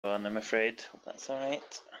Well, I'm afraid. That's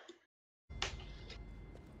alright.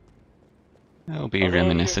 I'll be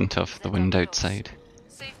reminiscent of the wind outside.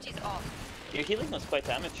 Safety's off. Your healing was quite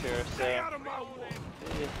amateur, so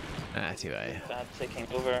That's right. bad taking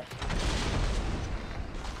over.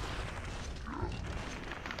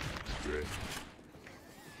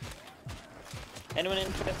 Anyone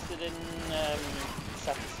interested in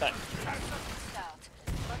Satisfactory?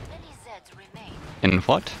 But many Zeds remain. In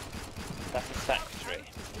what? Satisfactory.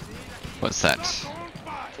 What's that?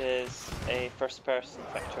 It is a first-person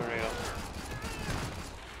factorial.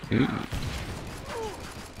 Ooh.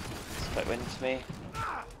 It's quite windy to me.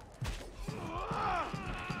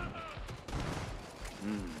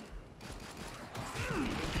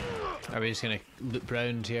 Are we just gonna loop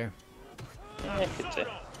round here? Yeah, could do.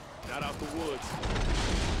 Not out the woods.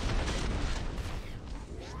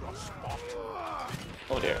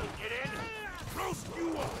 Oh dear. Roast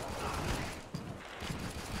you up.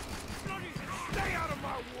 Stay out of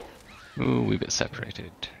my way. Ooh, we bit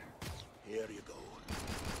separated. Here you go.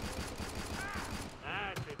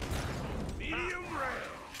 Medium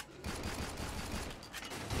rare.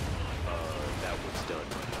 That was done.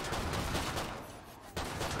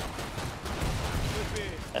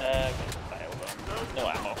 No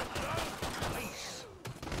ammo.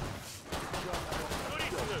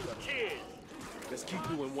 Let's keep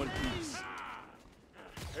you in one piece.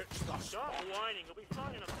 Stop whining, you'll be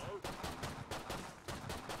fine in a boat.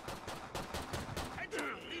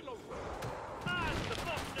 The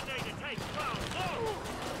box today to take 12. Go!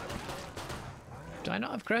 Do I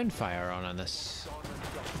not have ground fire on this?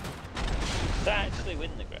 Does that actually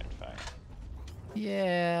win the ground fire?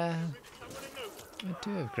 Yeah. I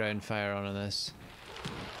do have ground fire on this.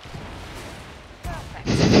 Perfect.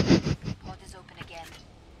 Pod is open again.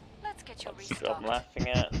 Let's get you That's what I'm restocked. laughing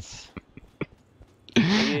at. Are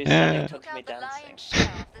you suddenly took Took me out the dancing? lion's share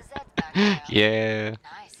of the Zed back there. Yeah.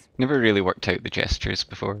 Nice. Never really worked out the gestures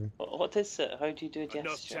before. What is it? How do you do a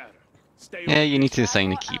Enough gesture? chatter. Stay Yeah, on. you need to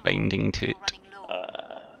assign a key binding to it. Running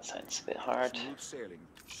low. Sounds a bit hard. Smooth sailing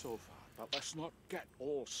so far, but let's not get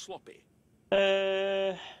all sloppy.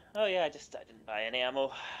 Oh yeah, I didn't buy any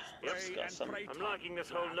ammo. Just got some I'm liking this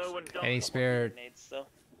whole no one don't. Any spare grenades though.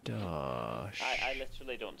 dosh? I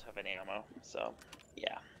literally don't have any ammo, so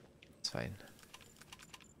yeah. It's fine.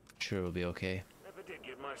 Sure, we'll be okay. Never did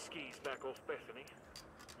get my skis back off Bethany.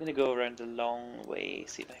 I'm gonna go around the long way,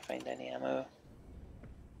 see if I find any ammo.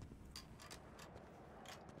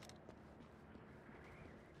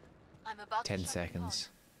 I'm about 10 to shut seconds.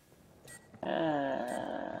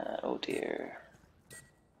 Oh dear.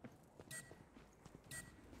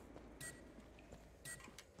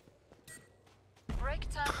 the pod. Break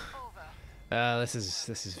time over. This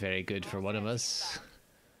is very good for one of us.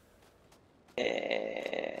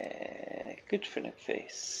 Good for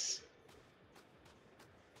Noobface.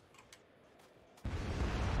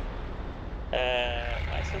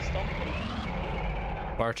 I still stomping?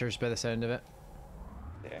 Barters by the sound of it.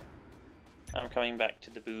 There. I'm coming back to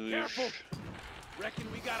the booze. Careful.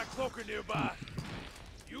 Reckon we got a cloaker nearby.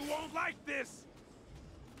 You won't like this.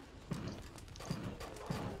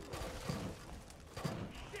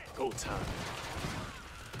 Go time.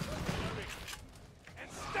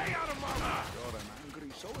 And stay out of my way. You're an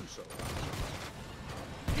angry so-and-so.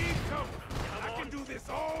 Keep coming. I can do this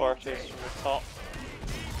all Quarters day. from the top.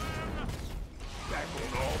 Back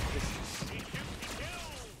on all business.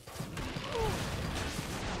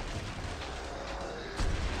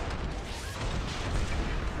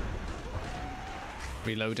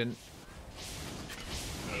 Reloading.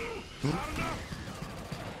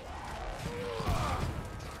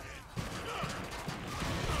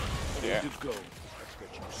 Yeah. Good go. Let's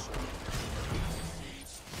get you some.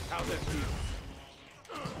 How's that feel?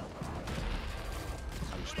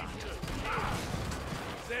 I'm starting.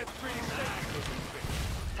 That's pretty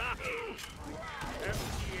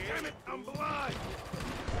Damn it, I'm blind.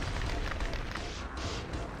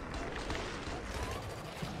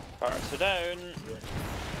 Parts are down.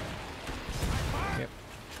 Yep.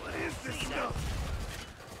 What is this stuff?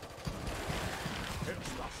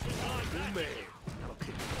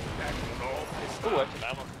 Oh, out of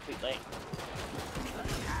ammo completely.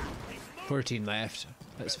 14 left.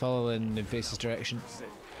 Let's follow in Noobface's direction.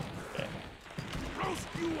 Okay. Roast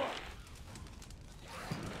you up.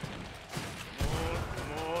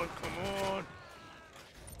 Come on, come on.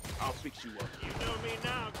 I'll fix you up. You know me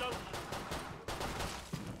now, don't you?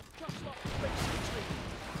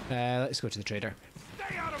 Let's go to the trader.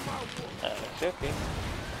 Stay out of my way. Okay.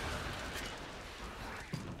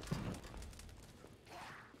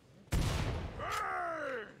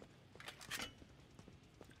 Burn!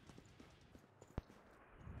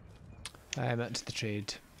 I'm at the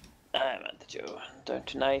trade. I'm at the Joe. Down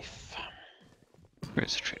to knife.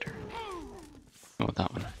 Where's the trader? Oh,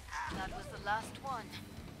 that one. That was the last one.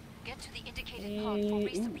 Get to the indicated pod for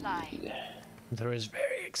resupply. There is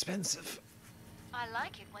very expensive. I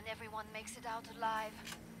like it when everyone makes it out alive.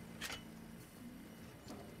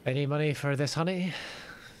 Any money for this honey?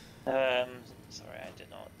 Sorry, I did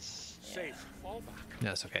not. Safe. Fall back.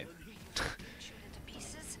 That's okay. Shoot into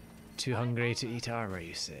pieces. Too hungry to eat armor,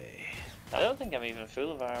 you say? I don't think I'm even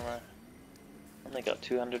full of armor. Only got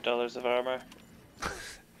 $200 of armor.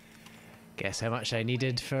 Guess how much I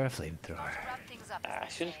needed for a flamethrower. Wrap things up, I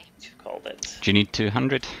as should they have say. called it. Do you need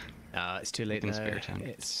 200? It's too late In now. spare time.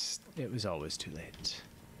 It was always too late.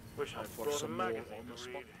 Wish I'd For brought a some more magazine on the to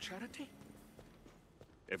spot read. charity?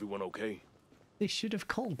 Everyone okay? They should have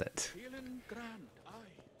called it. Feeling grand, aye.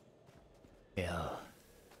 Yeah.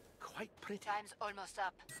 Quite pretty. Time's almost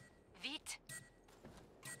up. Vite.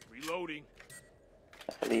 Reloading.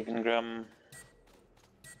 I believe in Grum.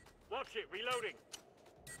 Watch it, reloading.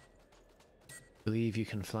 Believe you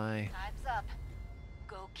can fly. Time's up.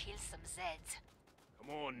 Go kill some Zeds. Come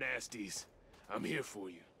on, nasties. I'm here for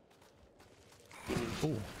you.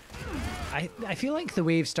 Oh. I feel like the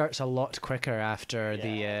wave starts a lot quicker after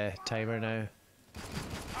the timer now.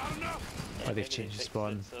 Or they've changed the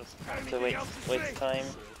spawn. So wait time.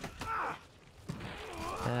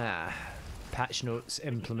 Ah. Patch notes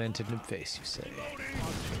implemented Noobface, you say.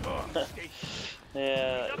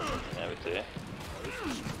 Yeah, that's something I would do.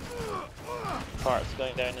 Parts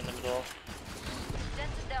going down in the middle.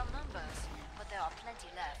 Dented down numbers, but there are plenty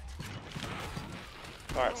left.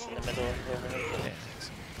 Parts in the middle. Yeah,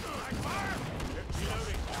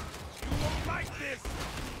 You won't like this!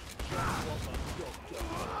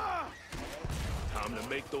 Time to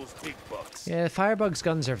make those big bucks. yeah, Firebug's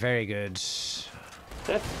guns are very good.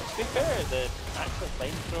 To be fair, the actual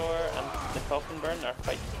flamethrower and the coffin burn are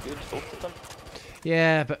quite good, both of them.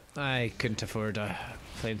 Yeah, but I couldn't afford a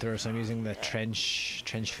flamethrower, so I'm using the trench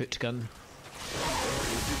foot gun,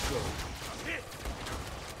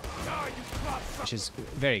 which is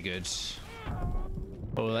very good.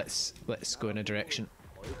 Oh, let's go in a direction.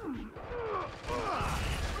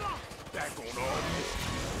 Back on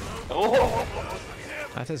all. Oh!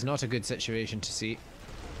 That is not a good situation to see.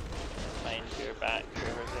 Mind your back,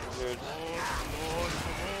 whoever's injured.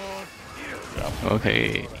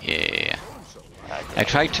 Okay, yeah. I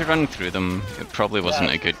tried to run through them. It probably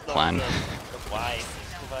wasn't a good plan. Why?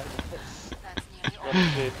 That's nearly all.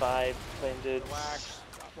 One, two, five, flame dudes.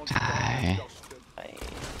 Aye. Aye.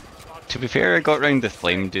 To be fair, I got round the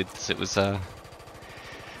flame dudes. It was Let's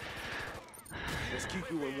keep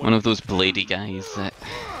you in one of those bladey guys that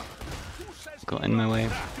got in my way.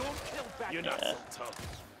 You're not so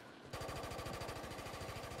tough.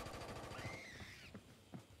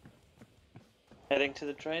 Heading to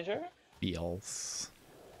the treasure. Yes.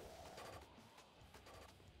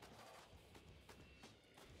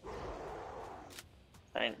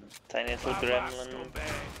 Tiny little gremlin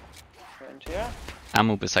around here.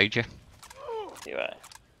 Ammo beside you. See why.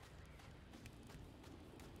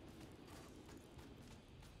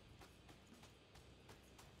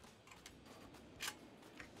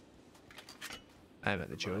 I'm at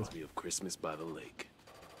the Joe. Reminds me of Christmas by the lake.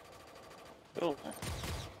 Oh.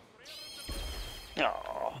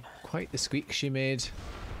 Aww. Quite the squeak she made.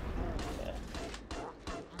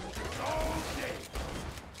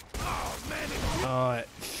 Oh, it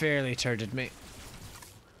fairly turded me.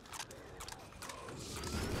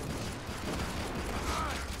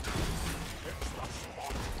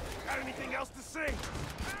 Got anything else to say?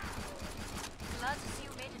 Glad to see you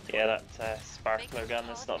made it to Yeah, it. that sparkler gun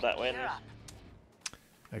is not that win. Gear up.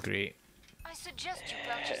 Agree. I suggest you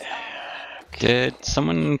purchase armor. Did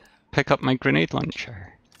someone pick up my grenade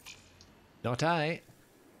launcher? Not I.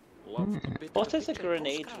 What is a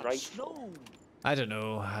grenade rifle? I don't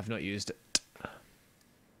know. I've not used it.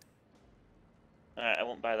 Alright, I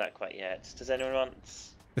won't buy that quite yet. Does anyone want?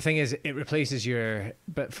 The thing is, it replaces your.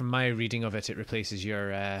 But from my reading of it, it replaces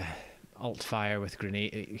your alt fire with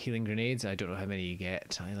healing grenades. I don't know how many you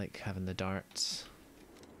get. I like having the darts.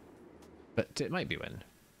 But it might be win.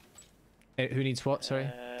 Who needs what? Sorry,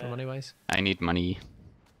 for money wise. I need money.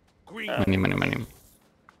 Green. Money.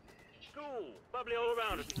 Cool. Bubbly all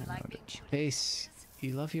around us. You like being shooting? Face,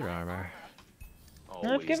 you love your armor.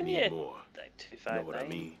 I've Always given need you more. like Know what I 259.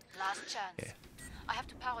 mean? Last chance. Yeah. I have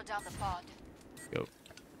to power down the pod. Go.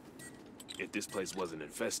 If this place wasn't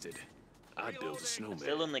infested, I'd build a snowman.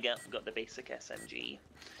 Still only got the basic SMG.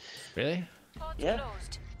 Really? Pod's Yeah.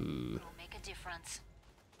 closed. Ooh. Will make a difference.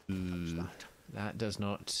 Ooh. That does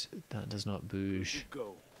not bouge.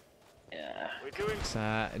 Go. Yeah. We're doing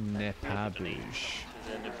Ça n'est pas bouge.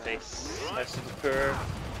 The Noobface House of the Poor.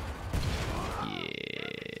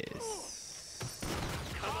 Yes.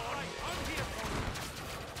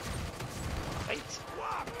 Right.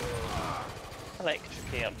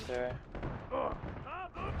 Electricate up there.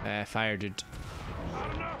 Fire dude.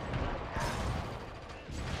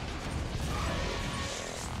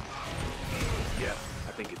 Yeah,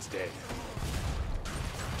 I think it's dead.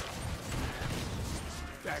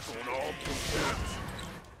 Back on all fours.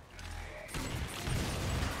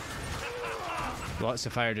 Lots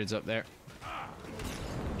of fire dudes up there.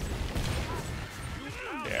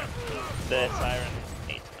 Yeah. The siren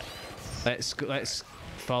hates my Let's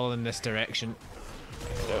follow in this direction.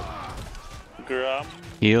 So, Grum.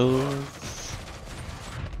 Heals.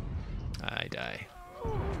 I die.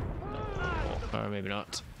 Or maybe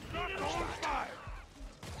not.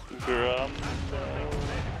 Grum.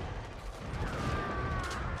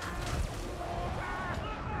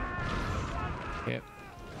 Yep.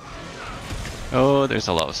 Oh, there's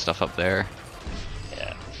a lot of stuff up there.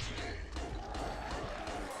 Yeah.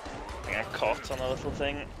 I got caught on a little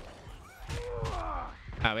thing.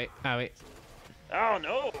 Ah wait, ah wait. Oh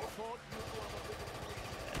no!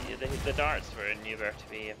 Yeah, the darts were in new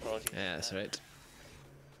BertieB, apologies. Yeah, that's right.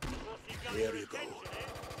 There you go.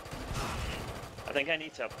 I think I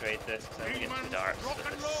need to upgrade this because I only get 2 darts with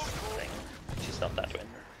this thing, which is not that win.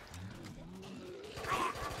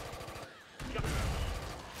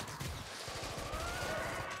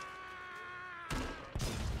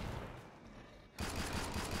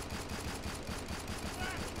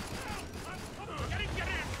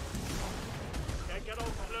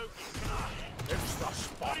 It's the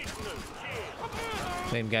spot.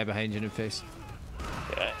 Same guy behind you, Noobface.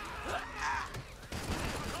 Okay.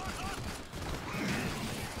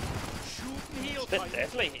 It's a bit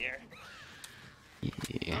deadly here.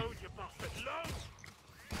 Yeah.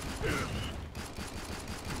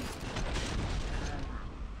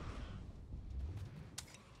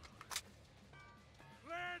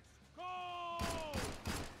 Let's go!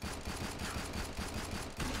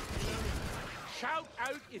 Shout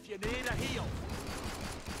out if you need a heal.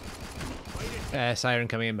 Siren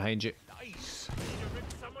coming in behind you. Nice. Need to rip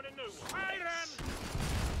someone a new one. Siren!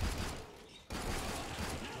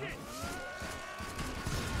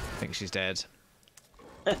 I think she's dead.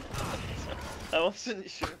 I wasn't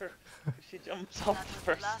sure. She jumps off the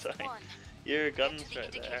first Last time. one. Your Get gun's to the right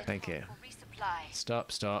indicated there. Thank you. pod for resupply.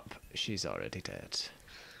 Stop, stop. She's already dead.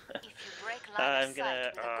 If you break line I'm of gonna,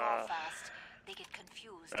 sight with a gore fast, they get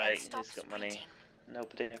confused Right, and stop who's got money? sprinting.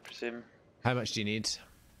 Nobody, I presume. How much do you need?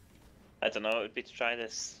 I don't know, it would be to try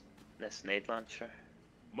this nade launcher.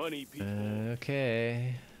 Money, people.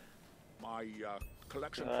 Okay. My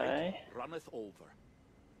collection Aye. plate runneth over.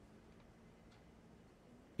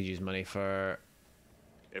 You use money for.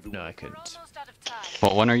 Everyone. No, I We're couldn't. almost out of time.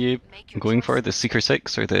 What one are you Make your going for? choice. The Seeker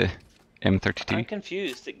 6 or the I'm M32?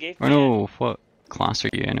 confused, it gave Or me no, what class are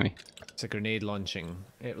you anyway? It's a grenade launching.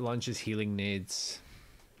 It launches healing nades.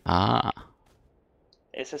 Ah.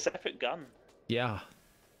 it's a separate gun. Yeah.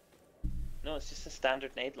 No, it's just a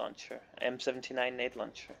standard nade launcher. M79 nade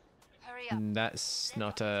launcher. Hurry up. That's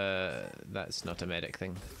not a medic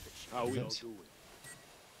thing. How we all Yes. doing?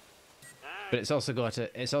 But it's also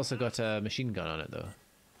got a machine gun on it though.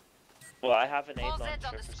 Well, I have a nade All Zeds on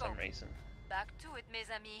launcher the for some scope. reason. Back to it, mes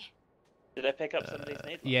amis. Did I pick up somebody's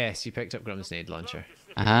nade launcher? Yes, you picked up Grum's nade launcher.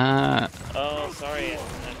 Ah. Oh, sorry,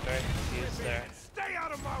 I'm very confused there. Stay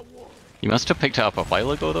out of my war. You must have picked it up a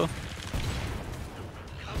while ago though.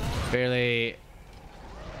 Barely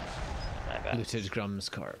My bad. looted Grum's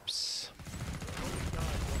corpse.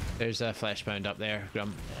 There's a fleshbound up there,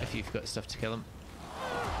 Grum, if you've got stuff to kill him.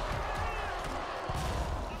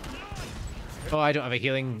 Oh, I don't have a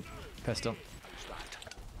healing pistol.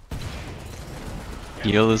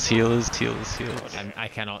 Heals, heals, heals, heals. I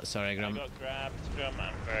cannot, sorry, I Grum. got grabbed, Grum.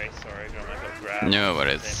 I'm very sorry, Grum. I got grabbed. No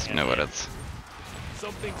worries, no worries.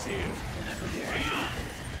 Something's here.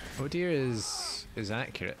 Oh dear is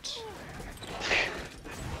accurate.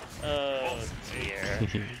 Oh dear.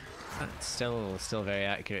 That's still very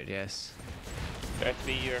accurate, yes.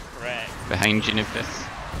 BertieB, you're correct. Behind you, Noobface.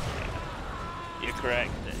 You're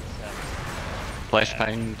correct. It's, Flesh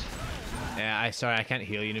pound. Yeah, sorry, I can't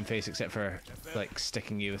heal you in face except for like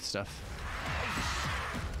sticking you with stuff.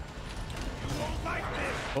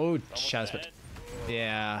 Oh, Chaz, but dead.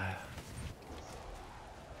 yeah.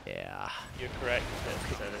 Yeah. You're correct.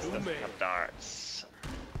 This doesn't have darts.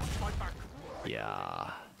 Yeah.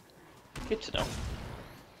 Good to know.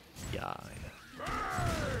 Yeah.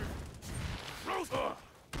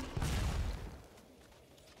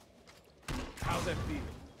 How's that feel?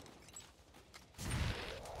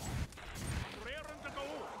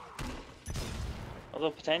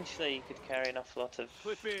 Although potentially you could carry an awful lot of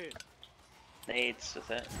Clip in. nades with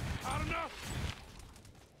it. Hot enough.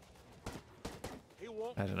 He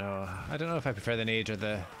won't. I don't know. I don't know if I prefer the nade or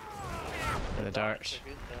the dart.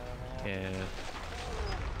 They're good though, Yeah.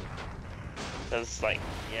 Because, like,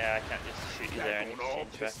 yeah, I can't just shoot you there and exchange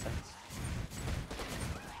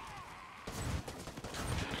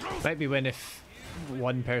weapons. Might be when if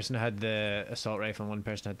one person had the assault rifle and one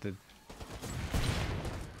person had the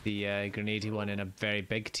grenadey one in a very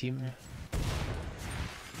big team.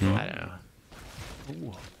 I don't know.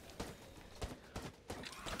 Ooh.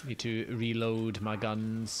 Need to reload my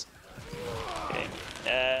guns. Okay.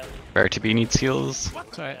 BertieB needs heals.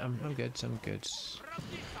 It's alright, I'm good, I'm good. Suck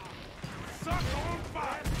on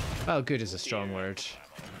fire. Well, good is a strong word.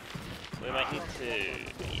 We might need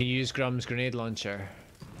to. Can you use Grum's grenade launcher?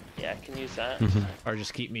 Yeah, I can use that. Or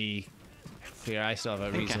just keep me clear? I still have a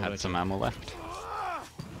I think I reasonable, had some ammo left.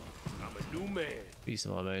 I'm a new man.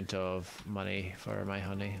 reasonable amount of money for my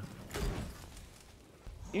honey.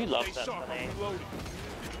 You love Stay that sharp, honey. I'm reloading.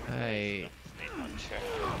 Hey. Sure.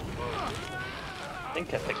 I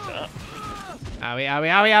think I picked it up. Owie, owie,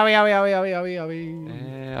 owie, owie, owie, owie, owie, owie,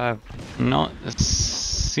 owie. I've not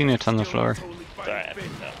seen it on the floor. Totally Sorry, I fighting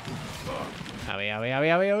picked it up. Owie, owie,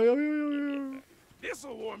 owie, owie, owie, owie, owie.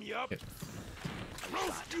 This'll warm you up. Yep.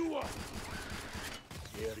 Roast you up.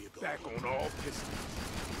 There you go. Back on all pistons.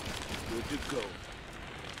 Good to go.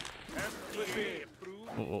 Clip in, Bruce.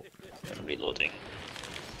 Oh, oh. I'm reloading.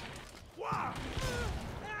 Wow.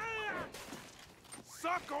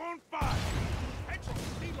 Suck on fire.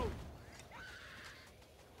 Headshot, reload.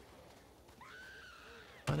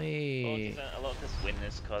 Honey. A lot of this win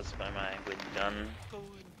is caused by my wind gun. Going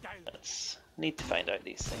down. Let's need to find out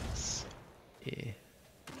these things. Yeah.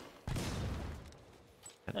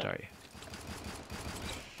 And dart you.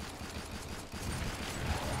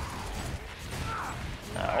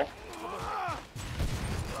 Now,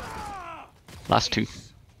 Last two.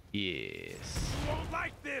 Yes. You won't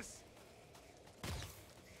like this.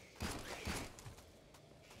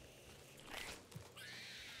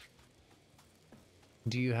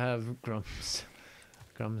 Do you have Grum's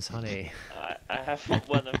honey? I have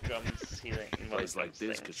one of Grum's healing. A place like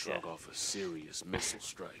this could things, shrug off a serious missile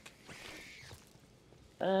strike.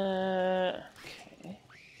 Okay.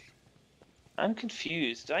 I'm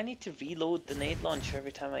confused. Do I need to reload the nade launcher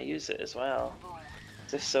every time I use it as well? Boom.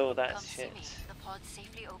 If so, Come that's see shit. me. The pod's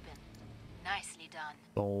safely open. Nicely done.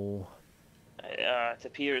 Oh. It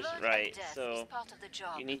appears Alert and right, death so is part of the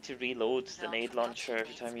job. you need to reload the Learn nade from your launcher every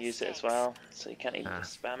teammates' time you use it as mistakes. well, so you can't even Ah.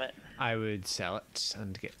 just spam it. I would sell it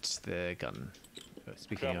and get the gun. Oh,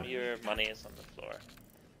 speaking Grum, of, your money is on the floor.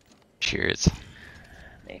 Cheers.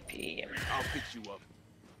 AP. I'll pick you up.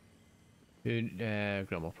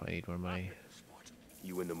 Grum will probably need more money.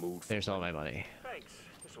 You in the mood? There's all my money. Thanks.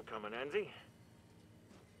 This will come in handy.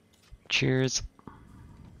 Cheers.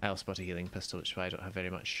 I'll spot a healing pistol, which is why I don't have very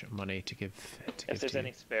much money to give. If there's to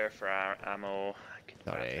any spare for our ammo, I could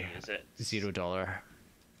Sorry. gladly use it. $0.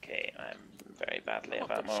 Okay, I'm very badly of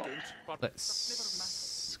ammo.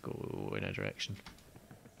 Let's go in a direction.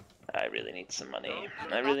 I really need some money.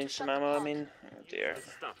 I really need some ammo, I mean. Oh dear. Good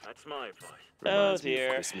stuff. That's my advice. Oh Reminds me of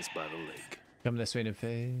dear. Christmas by the lake. Come this way,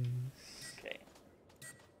 Noobface. Okay.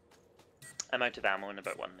 I'm out of ammo in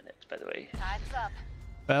about 1 minute, by the way. Time's up.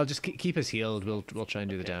 Well, just keep us healed. We'll try and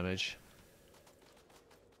do the damage.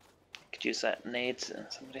 Could use that nades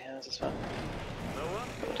that somebody has as well. Oh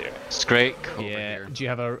dear. Scrake over Yeah. here. Do you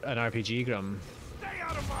have an RPG, Grum? Stay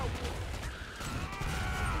out of my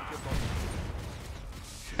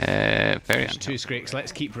Very There's two Scrakes.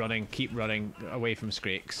 Let's keep running away from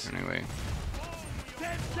Scrakes. Anyway.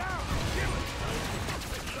 Dead down. Kill it.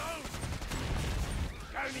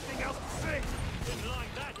 Got anything else to say? Didn't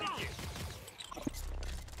like that, did you?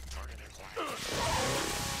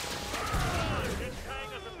 Just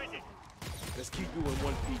paying us a visit. Let's keep you in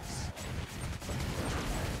one piece.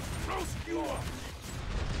 Roast you up.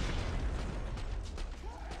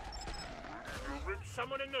 Rip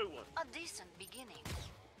someone a new one. A decent beginning.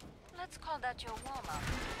 Let's call that your warm-up.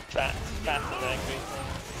 Fat and angry.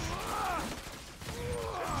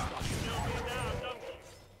 Knock me down, donkey.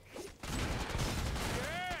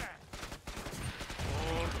 Yeah.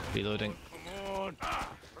 Reloading. Come on.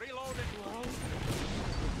 Reload it.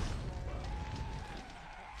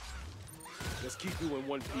 Let's keep you in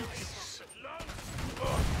one piece.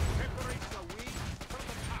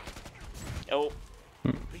 Oh,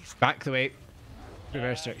 Back the way.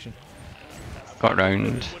 Reverse direction. Got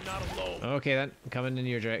round. We're not alone. Okay then, coming in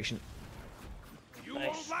your direction. You Nice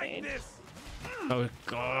won't like nade. this. Oh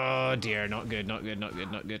god, dear, not good, not good, not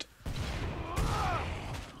good, not good.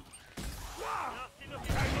 Nasty looking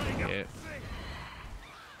Yeah.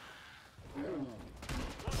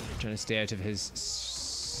 Trying to stay out of his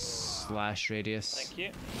slash radius. Thank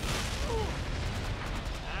you.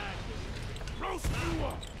 Roast you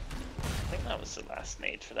up. I think that was the last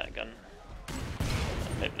nade for that gun.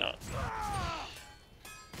 Maybe not.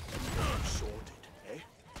 Sorted, eh?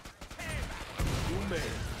 You man.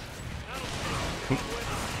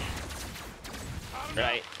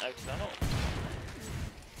 Right, I've done it.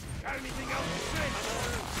 Got anything else to say?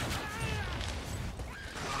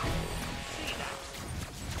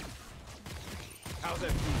 How's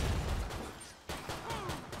that feel?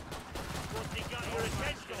 What's he got your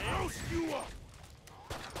attention, eh? Roast you up.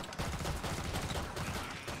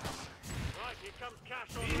 Right, here comes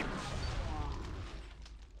cash on you.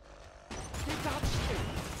 Get that shit.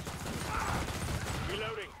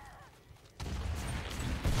 Reloading.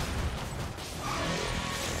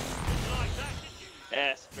 Didn't like that, did you?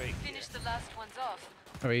 Yeah, straight. Finish the last ones off.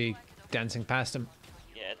 Are we dancing past him?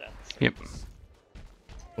 Yeah, that's. Yep.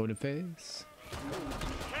 Noobface.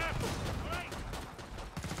 Careful. Great.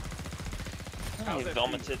 He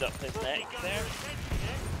vomited up his neck Got there. your attention,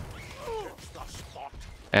 eh? That's the spot.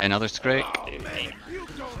 Another Scrake. You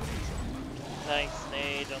don't Nice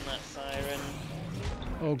nade on that siren.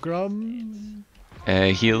 Oh, Grum.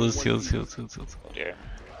 Heals. Oh dear.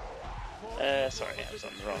 Sorry, I was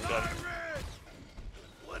on the wrong gun.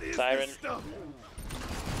 What is Siren. this stuff?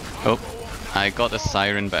 Oh, I got the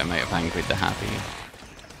Siren, but I might have angered the Happy.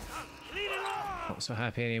 Not so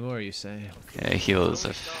happy anymore, you say? Heals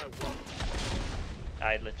if...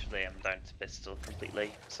 I literally am down to pistol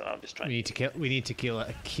completely, so I'm just trying. We need to kill. We need to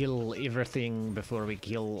kill everything before we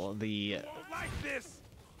kill the Like this.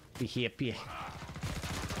 hippie.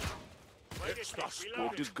 Wait a It's sec, just good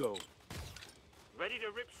reloading. to go. Ready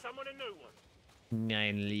to rip someone a new one.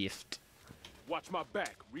 9 left. Watch my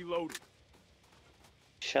back. Reloading.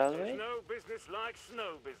 Shall There's we? no business like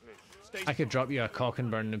snow business. Stay I could drop you a cock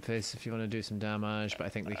and burn in face if you want to do some damage, but I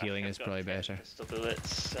think the healing is probably better. Pistol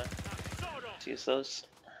bullets. Sawed off. Let's use those.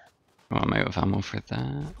 Oh, I'm out of ammo for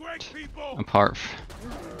that. Great people. Apart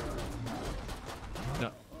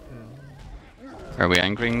No, Are we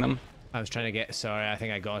angering them? I was trying to get. Sorry, I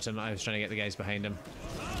think I got him. I was trying to get the guys behind him.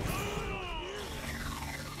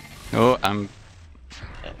 Oh, I'm...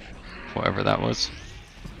 Whatever that was.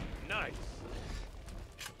 Nice.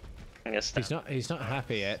 I guess He's not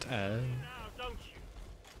happy yet. Now, don't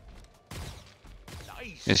you?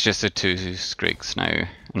 Nice. It's just the 2 Scrakes now,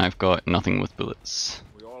 and I've got nothing with bullets.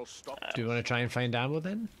 We all stop. Do we want to try and find ammo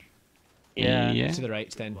then? Yeah. Yeah. To the right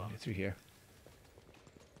then, through here.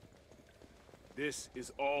 This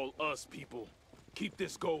is all us, people. Keep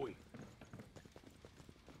this going.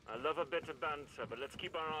 I love a bit of banter, but let's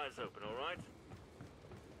keep our eyes open, all right?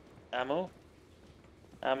 Ammo.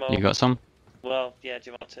 Ammo. You got some? Well, yeah.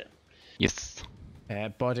 Do you want it? Yes.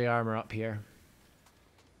 Body armor up here.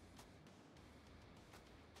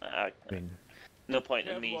 I I mean, No point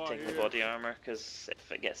in me Kevlar taking the here. body armor, because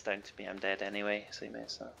if it gets down to me, I'm dead anyway, so you may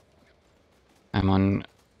as well. I'm on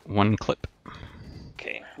 1 clip.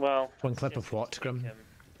 Okay, well... one clip yes, of what, let's Grum? take,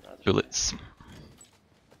 another- Bullets.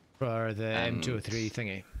 For the And- M203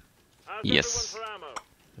 thingy. How's Yes. everyone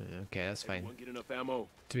for ammo? Okay, that's fine. Everyone get enough ammo.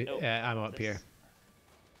 To be, Nope. ammo up This- here.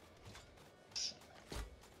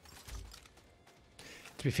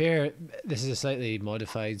 To be fair, this is a slightly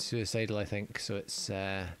modified suicidal, I think, so it's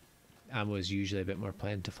ammo is usually a bit more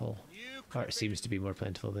plentiful, or it seems to be more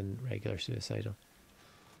plentiful than regular suicidal.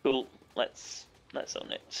 Cool, let's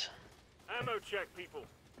own it. Ammo check, people.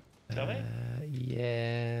 Shall we?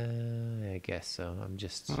 Yeah, I guess so. I'm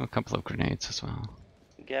just. Oh, a couple of grenades as well.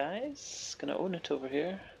 Guys, gonna own it over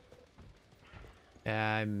here.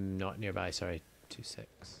 I'm not nearby. Sorry, 2-6.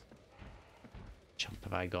 Chump,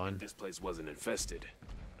 have I gone? This place wasn't infested.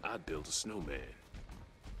 I'd build a snowman.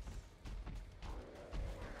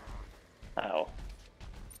 Ow.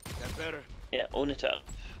 That better? Yeah, own it up.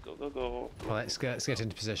 Go, go, go. Well, let's get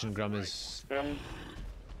into position. Grum is Grum.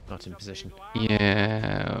 not in position.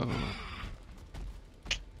 Yeah.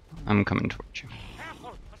 I'm coming towards you.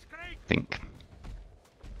 Careful, a Scrake. Think.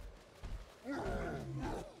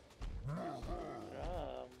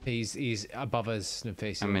 He's above us and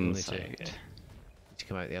facing. I'm only inside. to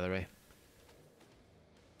come out the other way.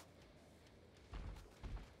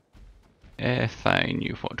 If I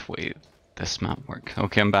knew what way this map worked.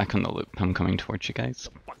 Okay, I'm back on the loop. I'm coming towards you guys.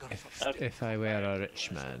 If I were a rich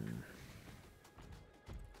man.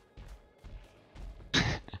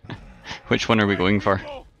 Which one are we going for?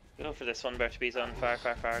 Go for this one, BertieB's on. Fire,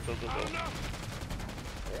 fire, fire. Go, go, go.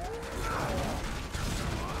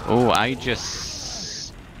 Oh, I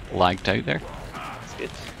just lagged out there. That's good.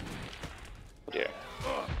 Oh dear.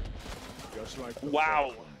 Looks like the Wow.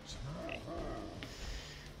 Falklands.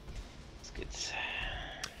 That's good.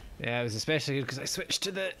 Yeah, it was especially good because I switched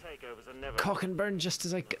to the Takeovers are never. cock and burn just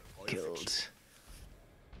as I got killed.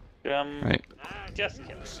 Grum. Right. Just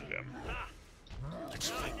kill Grum. Let's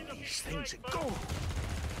find these things and go.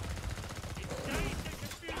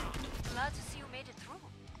 Glad to see you made it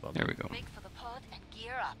through. There we go. Make for the pod and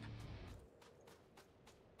gear up.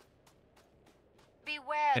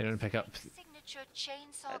 Beware I don't pick up. signature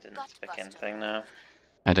chainsaw I didn't pick gutbuster. anything now.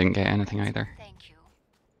 I didn't get anything either. Thank you.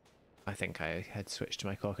 I think I had switched to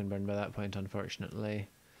my cock and burn by that point, unfortunately.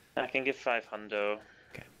 I can give 5 hundo.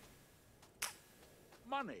 Okay.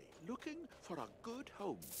 Money. Looking for a good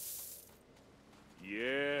home.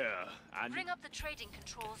 Yeah. And Bring up the trading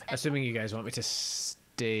controls and Assuming you guys want me to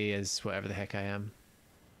stay as whatever the heck I am.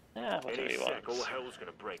 Yeah, whatever Any you sec, all want. hell's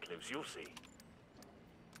gonna break loose. You'll see.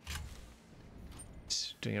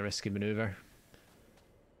 Just doing a risky maneuver.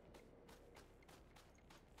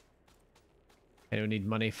 I don't need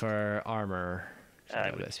money for armor. I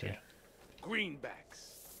So would this too. way. greenbacks.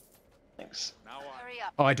 Thanks. Now I hurry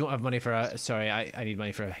up. Oh, I don't have money for a. Sorry, I need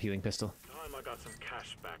money for a healing pistol. Time I got some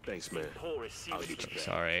cash back. Thanks, man. Poorest I'll sewage get you today. back.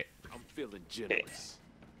 Sorry. I'm feeling generous.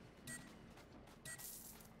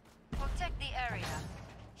 Protect the area.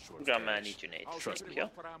 Short Grum, I cash. need your nades. I'll Trust take me.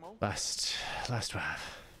 one for ammo. Last wave.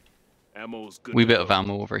 Ammo's good. Wee to bit go. of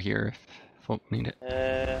ammo over here if folk need it.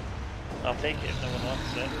 I'll take it if no one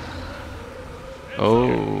wants it.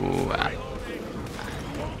 Oh,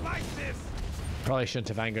 Won't like this. Probably shouldn't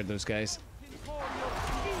have angered those guys.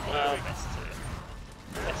 Well, best to.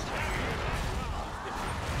 Best to.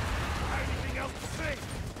 Anything else to say?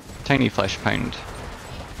 tiny flesh pound.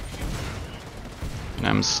 And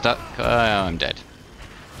I'm stuck. I'm dead.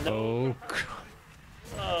 Oh.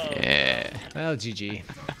 Yeah. Well, GG.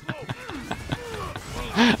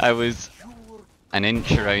 I was an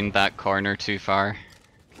inch around that corner too far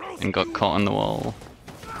and got caught on the wall.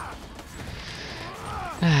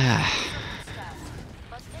 But any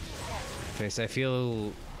Face, I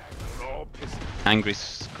feel All pissed. Angry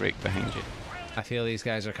Scrake behind you. I feel these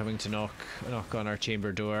guys are coming to knock on our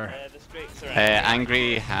chamber door. The streaks are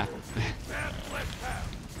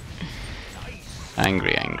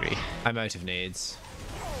Angry, angry. I'm out of nades.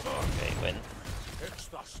 Okay, win. It's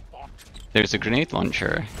the spot. There's a grenade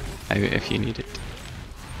launcher out if you need it.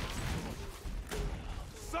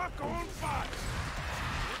 Suck on fire.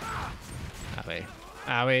 Owie.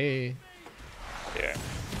 Owie. Here.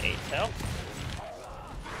 8 health.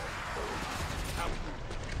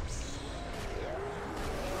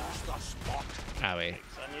 It's the spot. Owie.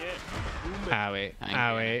 It's on you. Owie. Angry and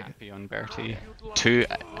Owie. happy on Bertie. Two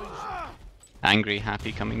angry,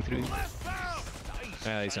 happy coming through.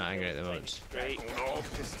 Well, he's not angry at the moment. Great. On all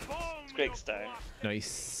pistons. Scrake's down.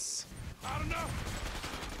 Nice. Not enough.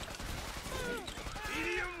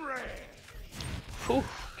 Medium rare. Whew.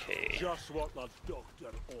 Okay. Just what the doctor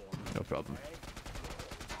ordered. No problem.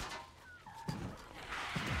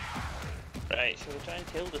 Right, shall we try and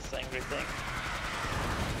kill this angry thing?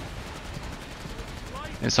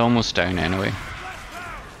 It's almost down anyway. You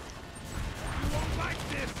won't like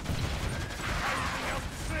this. Anything else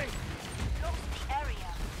to say? Close the area.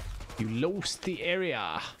 You lost the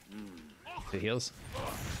area. The heals.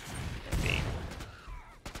 Maybe.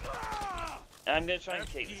 I'm gonna try and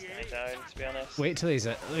take this guy down, to be honest. Wait till he's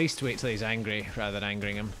at least wait till he's angry rather than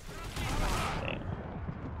angering him. Okay.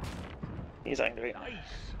 He's angry.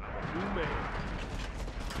 You may.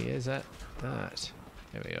 He is at that.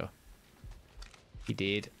 There we go. He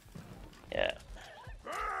did. Yeah.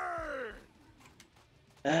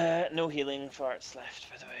 Burn! No healing farts left,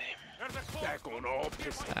 by the way. Back on all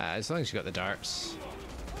pistons. As long as you got the darts.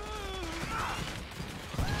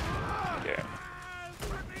 Here.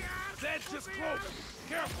 That's just close.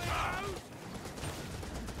 Careful.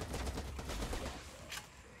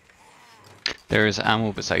 There's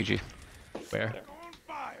ammo beside you. Where? On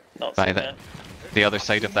fire. Not By seen the, that. the other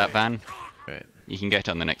side of that van. Right. You can get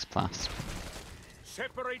on the next blast.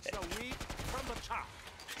 Separates the wheat from the chaff.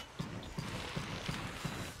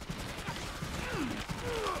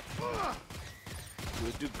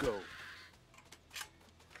 Good to go.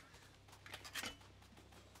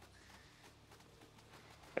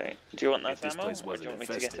 Right. Do you want that If this ammo, place or do wasn't you want me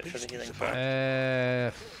to get it for the infested. healing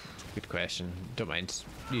fart? Good question. Don't mind.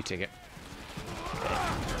 You take it.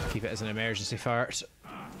 Keep it as an emergency fart.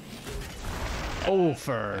 Oh,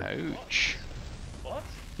 for Ouch. What?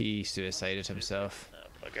 he suicided himself.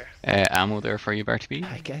 No, bugger. Ammo there for you, BertieB.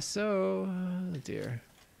 I guess so. Oh dear.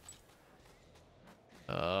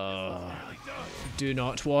 Do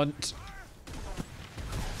not want.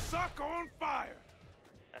 Suck on fire.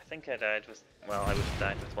 I think I died with. Well, I would have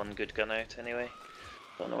died with one good gun out anyway.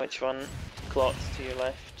 Don't know which one. Clots to your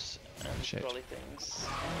left and Shit. trolley things.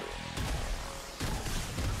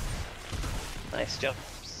 Nice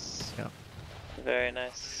jumps. Yeah. Very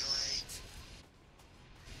nice.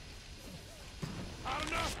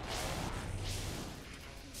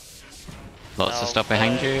 Lots of stuff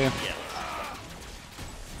behind you. Yeah.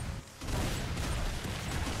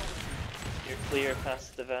 You're clear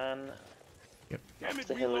past the van. Yep. Up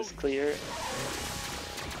the hill is clear.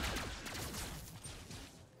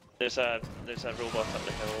 There's a robot up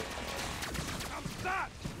the hill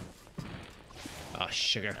Oh,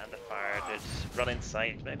 sugar. and a fire dude. Run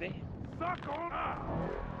inside maybe.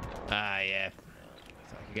 Ah, yeah.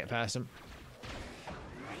 Thought I could get past him.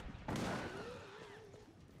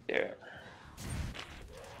 Here.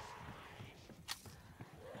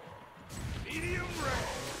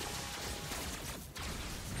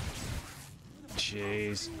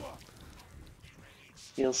 Jeez.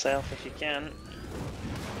 Heal self if you can.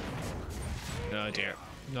 Oh dear.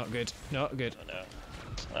 Not good. Not good. Oh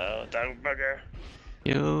no. Oh, dung bugger.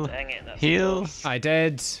 Heal. Dang it, that's Heal. close. I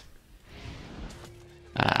did.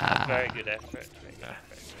 Very good effort. Very good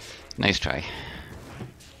effort. Nice try.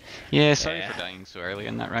 Yeah, sorry Yeah. for dying so early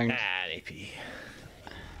in that round. AP.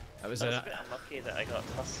 That was I was a a... bit unlucky that I got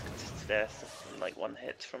husked to death in like one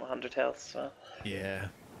hit from 100 health, so. Yeah.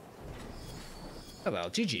 Oh well,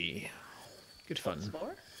 GG. Good fun. Once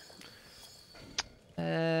more?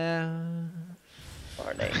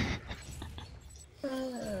 Or name.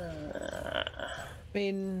 I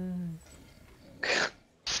mean...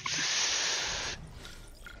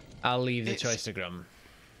 I'll leave the choice to Grum.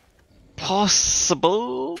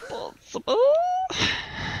 Possible.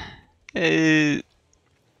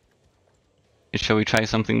 Shall we try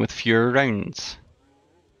something with fewer rounds?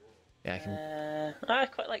 Yeah, I can... I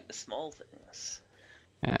quite like the small things.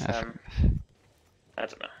 Yeah, I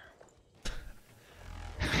don't know.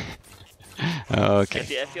 okay.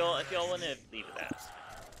 If y'all want to leave it at.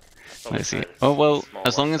 Let's see. Oh well,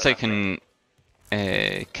 as long as I can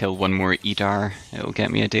kill one more Edar, it'll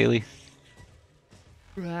get me a daily.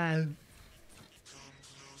 What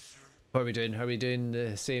are we doing? Are we doing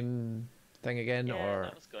the same thing again, Yeah, or...?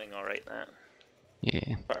 that was going alright, that.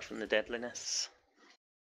 Yeah. Apart from the deadliness.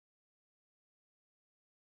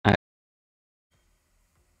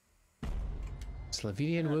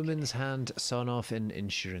 Slovenian woman's hand sawn off in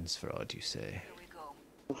insurance fraud, you say? Here we go.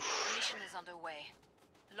 The mission is underway.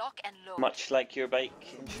 Lock and load. Much like your bike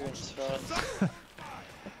insurance fraud.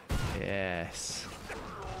 Yes.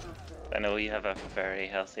 I know you have a very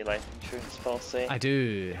healthy life insurance policy. I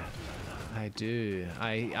do. I do.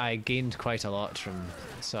 I gained quite a lot from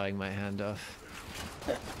sawing my hand off.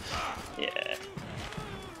 Yeah.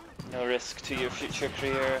 No risk to your future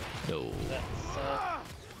career. No.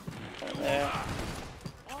 That's on there.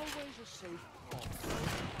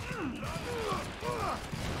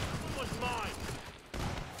 Someone's mine.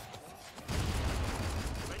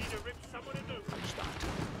 Ready to rip someone a new.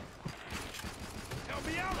 Help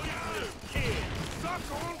me out, you kid.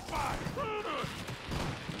 Suck on fire.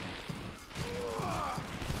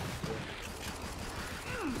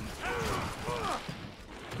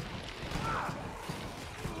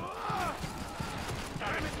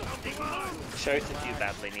 Shout if you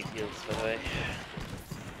badly need heals, by the way.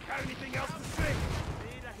 Got anything else to say?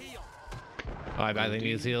 Need a heal. Oh, I badly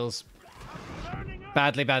need heals.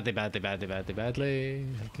 Badly. Okay.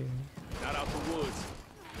 Not out the woods.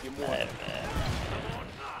 Get more.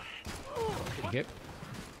 Yep.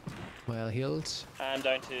 Well healed. I'm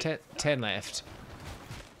down to 10 left.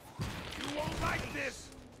 You won't like this.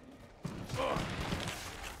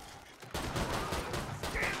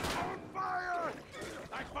 Get on fire.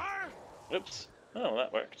 Like fire. Oops. Oh,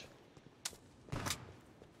 that worked.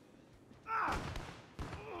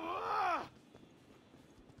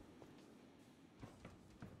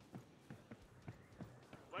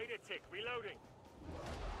 Wait a tick. Reloading.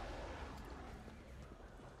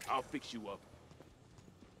 I'll fix you up.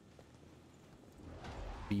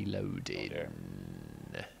 Reloading.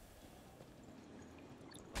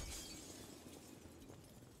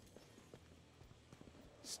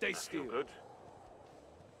 Stay still. Good.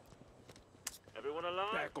 Everyone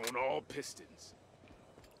alive? Back on all pistons.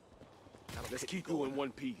 Let's keep you in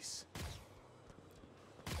one piece.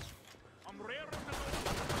 I'm rearing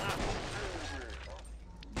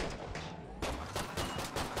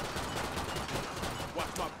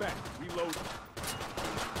Watch my back. Reload.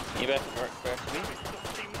 You back at work,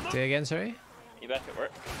 BertieB? Say again, sorry? You back at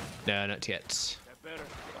work? No, not yet. That better.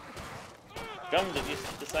 Grum, did you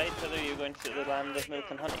decide whether you're going to the land of milk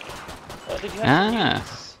and honey? What did you have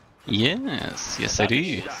to use? Yes, yes I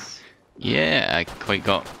do. Fabulous. Yeah, I quite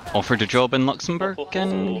got offered a job in Luxembourg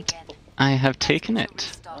and I have taken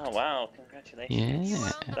it. Oh wow, congratulations.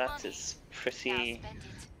 Yeah. That is pretty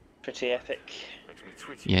epic. Makes me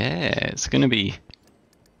twitchy. Yeah, it's gonna be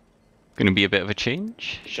a bit of a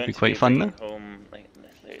change. You're Should going be to quite fun bringing though. home like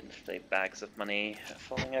literally bags of money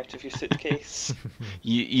falling out of your suitcase.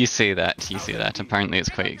 You say that, you say that. Apparently it's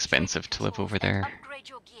quite expensive to live over there. Upgrade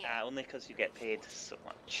your gear. Only because you get paid so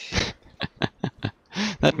much.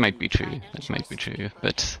 That might be true, that might be true,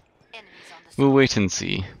 but Enemies on the we'll wait and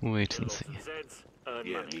see, we'll wait and see. Zeds, earn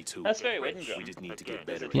Yeah, money. me too. That's very Wooden We Grum. just need to get Again.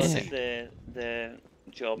 better at Was Yeah. it the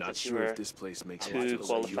job Not that you sure were if this place makes me too feel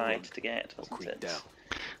qualified so to get, I'll wasn't creep it? down.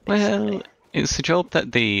 Well, it's a job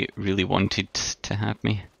that they really wanted to have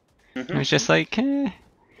me. I was just like,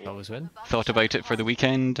 Always win. thought about it for the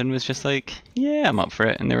weekend and was just like, yeah, I'm up for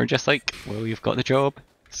it. And they were just like, well, you've got the job.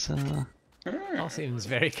 So, All seems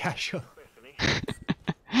very casual.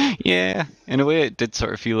 yeah, in a way it did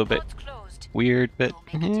sort of feel a bit Port's closed. weird, but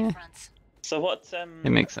Will make a yeah, difference. So what? It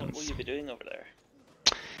makes What will sense. you be doing over there?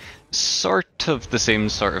 sort of the same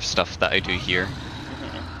sort of stuff that I do here.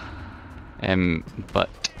 But,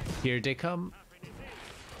 Here they come.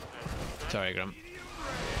 Sorry, Grum.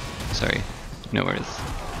 sorry, no worries.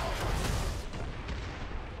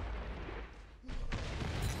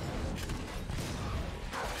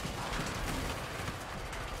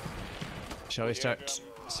 Shall we start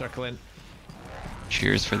circling?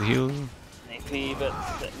 Cheers for the heal. Maybe, but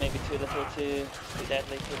maybe too little to be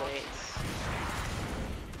deadly too late.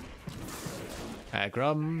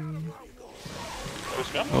 Grum.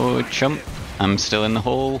 Where's Grum? Oh, chump, I'm still in the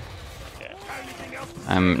hole. Okay.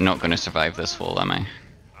 I'm not going to survive this hole, am I?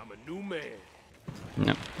 I'm a new man.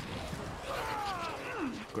 No.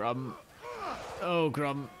 Grum. Oh,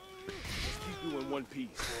 Grum. Keep you in one piece.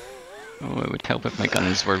 Oh, it would help if my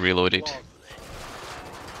guns were reloaded.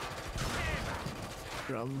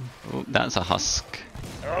 Grum. Oh, that's a husk.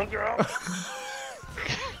 Oh, Grum!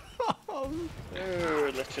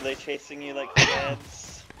 Oh, literally chasing you like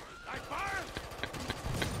heads.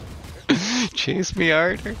 Chase me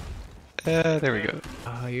harder. There we go.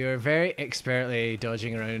 Oh, you're very expertly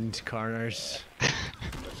dodging around corners.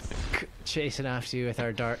 Chasing after you with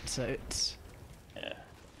our darts out. Yeah.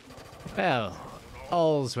 Well,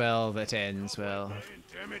 all's well that ends well.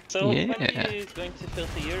 So when Yeah. are you going to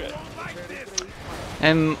Filthy Europe?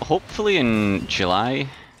 Hopefully in July.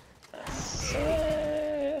 That's,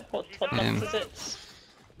 what month is it?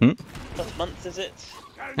 Hmm? What month is it?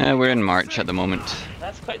 We're in March at the moment.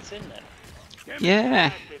 That's quite soon then.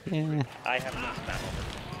 Yeah, yeah. I haven't been to that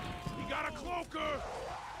one. You got a cloaker.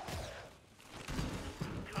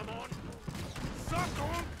 Come on. Suck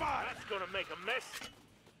on fire. That's gonna make a mess.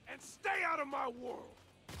 And stay out of my world.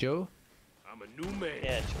 Joe? I'm a new man.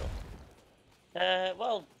 Yeah, sure.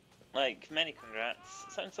 Well, like, many congrats.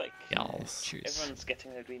 Sounds like Yes. Cheers. everyone's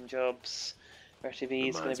getting their dream jobs. BertieB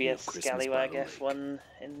is going Reminds to be me a of Christmas, by scallywag the way. F1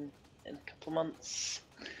 in a couple months.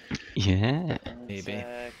 Yeah. And Maybe.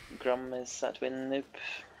 Grum is at win Noop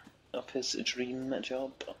of his dream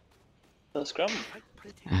job. So Grum.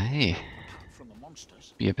 Aye.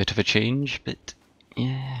 Be a bit of a change, but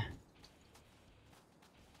yeah.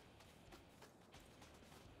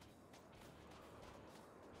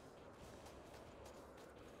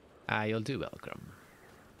 You'll do well, Grum.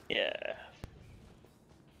 Yeah.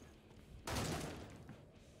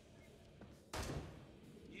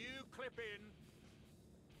 You clip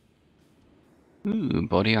in. Ooh,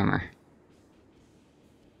 body armor.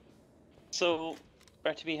 So,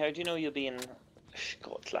 BertieB, how do you know you'll be in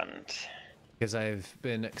Scotland? Because I've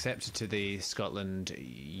been accepted to the Scotland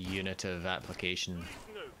unit of application.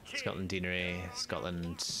 Scotland Deanery,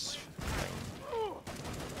 Scotland.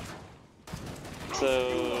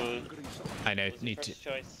 So, I now need to. first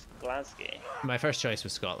choice Glasgow. My first choice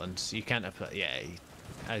was Scotland. You can't apply. Yeah,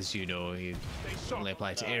 as you know, you only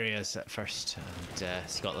apply to areas at first, and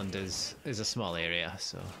Scotland is a small area,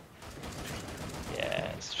 so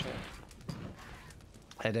Yeah, it's true.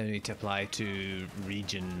 I don't need to apply to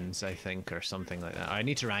regions, I think, or something like that. I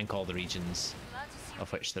need to rank all the regions, Glad to see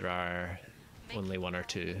of which there are only one or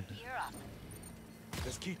two. you. Gear up.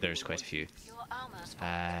 Let's keep There's quite a few. Your armor's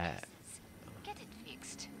Uh, Get it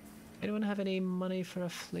fixed. Anyone have any money for a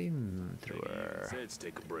flamethrower? Let's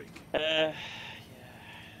take a break.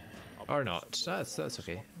 Or not? That's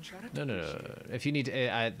okay. No. If you need,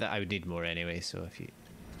 I would need more anyway. So if you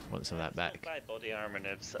want some of that back, Buy body armor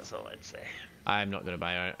nibs, that's all I'd say. I'm not going to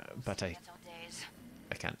buy, but I Get on days.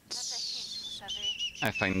 can't. That's a hit, savvy.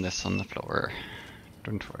 I find this on the floor.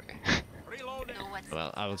 Don't worry. Know what's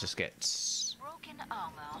Well, I will just get. broken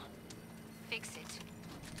armor. Fix it.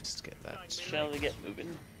 Just Shall we get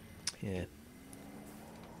moving? Yeah.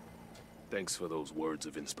 Thanks for those words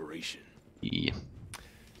of inspiration. Yeah.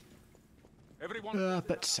 Everyone.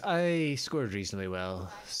 But I scored reasonably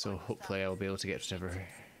well, so hopefully I'll be able to get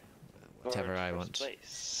whatever I First want.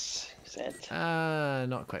 Place, you said.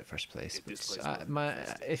 Not quite first place, If this but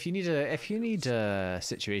place if you need a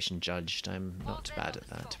situation judged, I'm not bad at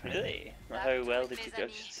that. Apparently. Really? How well did you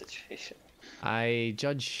judge the situation? I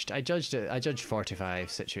judged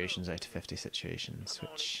 45 situations out of 50 situations,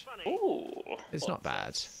 which Ooh. is not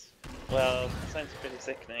bad. Well, sounds pretty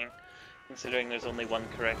sickening, considering there's only one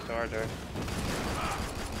correct order.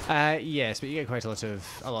 Yes, but you get quite a lot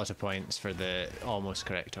of points for the almost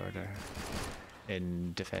correct order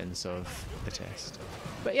in defense of the test.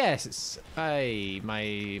 But yes, it's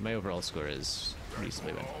my overall score is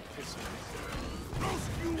reasonably well.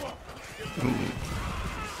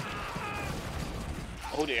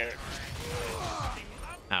 Oh dear.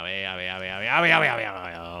 Owie, owie, owie, owie, owie, owie, owie,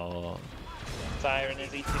 owie, owie. Siren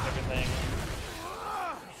is eating everything.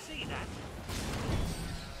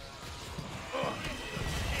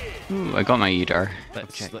 Ooh, I got my Edar.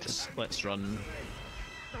 Let's run.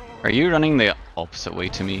 Are you running the opposite way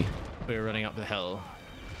to me? We're running up the hill.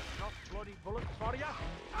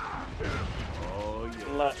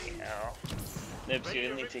 Bloody hell. Nibs,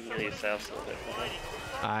 you need to heal yourself a little bit more.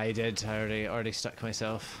 I did. I already stuck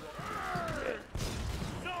myself. Good.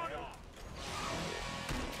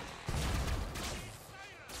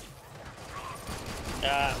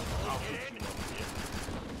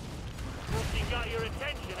 You got your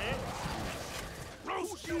attention, eh?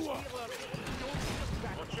 Roast you up!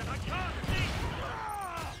 Watching, I can't see!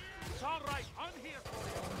 It's all right, I'm here for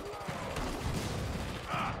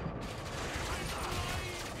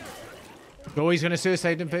you. Oh, he's gonna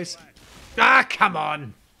suicide him, please. Ah, come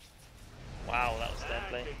on! Wow, that was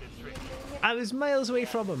deadly. I was miles away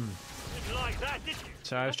from him. Didn't like that, did you?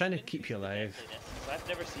 Sorry, I was trying to keep you alive. I've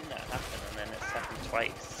never seen that happen, and then it's happened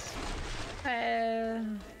twice. Yeah.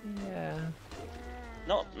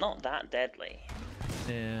 Not that deadly.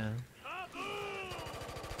 Yeah.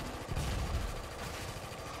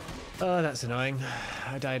 Oh, that's annoying.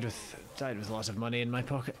 I died with a lot of money in my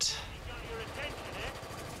pocket.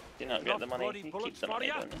 Do you not get the money? You keep the money,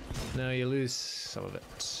 don't you? No, you lose some of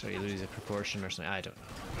it, or you lose a proportion or something. I don't know.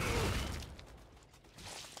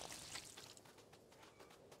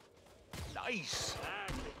 Nice!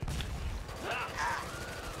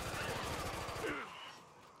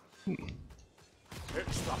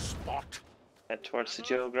 It's the spot! Head towards the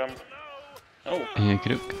Joe Grum. Oh,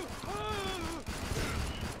 Good.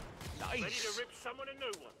 Ready to Nice! rip someone a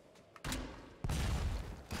new one.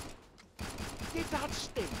 Did that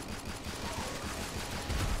sting?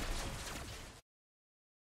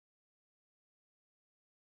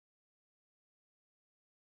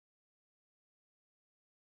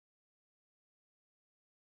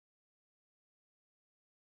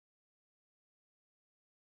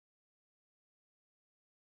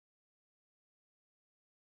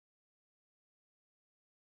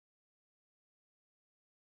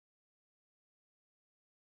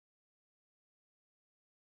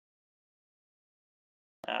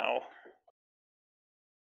 ow.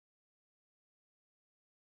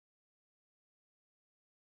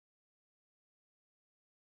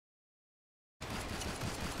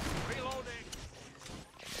 Reloading!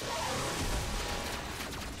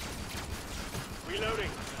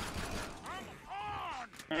 Reloading. I'm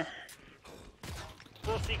on!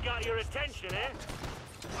 Pussy got your attention, eh?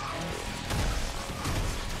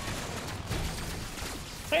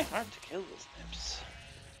 Very hard to kill those Nibs.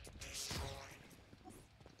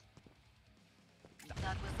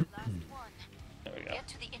 That was the last one. There we go. Get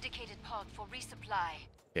to the indicated pod for resupply.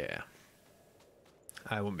 Yeah.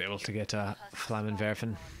 I won't be able to get a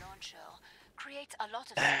Flammenwerfen. Launcher creates a lot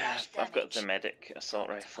of splash I've got the damage. medic assault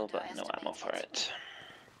rifle, but no ammo for it.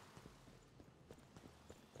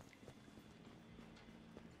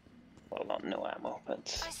 Well, not no ammo,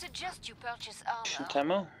 but I suggest you purchase armor. decent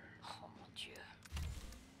ammo. Oh mon Dieu.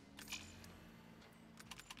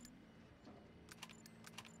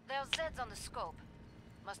 There's Zeds on the scope.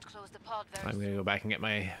 Must close the pod very I'm gonna go back and get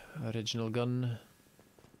my original gun.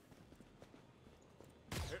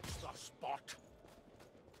 It's the spot!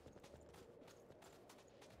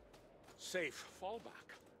 Safe, fall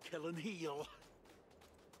back, kill and heal.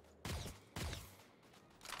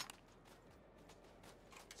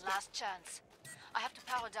 Last chance. I have to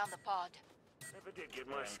power down the pod. Never did get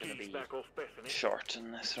my I'm gonna skis be back off Bethany. Short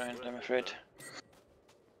in this round, I'm afraid.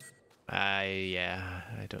 Yeah,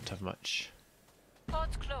 I don't have much.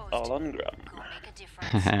 Pod's closed. All on Grum. Go make a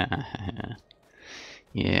difference.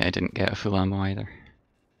 Yeah, I didn't get a full ammo either.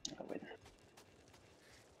 I win.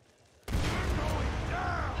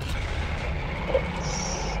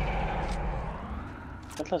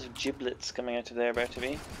 There's lots of giblets coming out of there,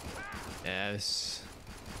 BertieB. Yes.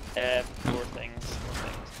 4 things.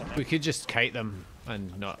 Coming. We could just kite them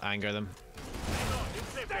and not anger them.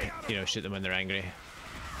 You know, shoot them when they're angry.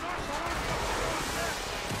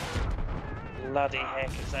 Bloody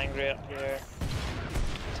heck, it's angry up here.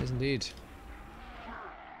 It is indeed.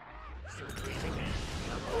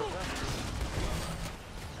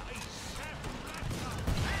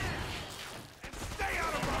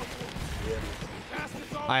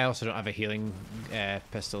 I also don't have a healing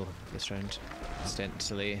pistol this round,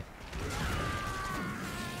 ostensibly.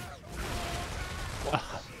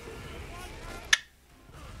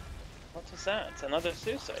 What is that? It's another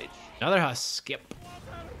suicide. Another husk, yep.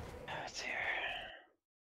 Oh dear.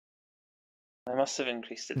 I must have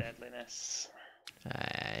increased the deadliness.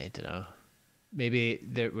 I don't know. Maybe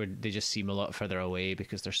they just seem a lot further away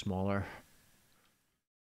because they're smaller.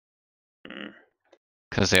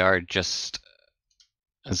 Because they are just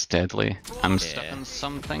as deadly. I'm stuck on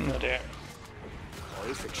something. Oh dear.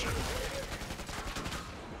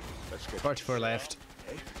 44 left.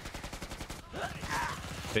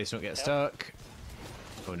 Face don't get stuck.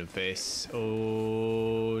 Oh, Noobface.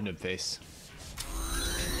 Oh, Noobface.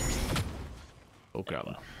 Oh,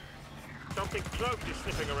 Grum. Something cloaked is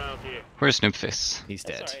sniffing around here. Where's Noobface? He's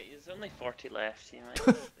That's dead. alright, there's only 40 left. You might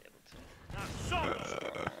be able to.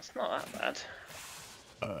 It's not that bad.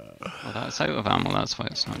 Well, that's out of ammo, that's why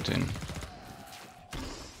it's not doing.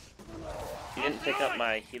 You didn't pick up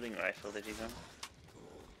my healing rifle, did you, Grum?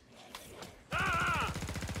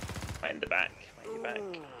 Mind the back. Mind your back.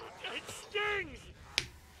 It stings!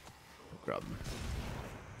 Grum.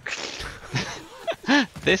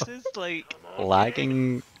 This is like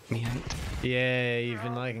lagging me out. Yeah, you've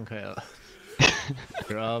been lagging quite a lot.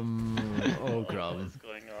 Grum. Oh, Grum. What's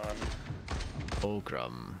going on? Oh,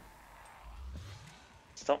 Grum.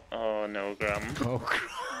 Stop. Oh no, Grum. Oh,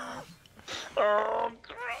 Grum. Oh,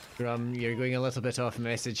 Grum. Grum, you're going a little bit off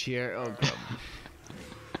message here. Oh, Grum.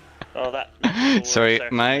 Oh, that. Sorry, I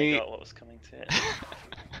got what was coming to it.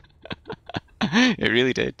 It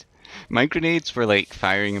really did. My grenades were like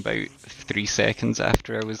firing about 3 seconds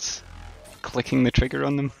after I was clicking the trigger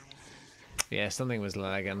on them. Yeah, something was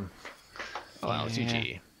lagging. Oh, well,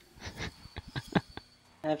 GG.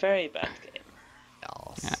 A very bad game.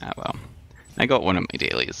 Ah, well. I got one of my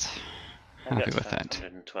dailies. I Happy got with that.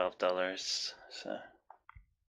 $512, so.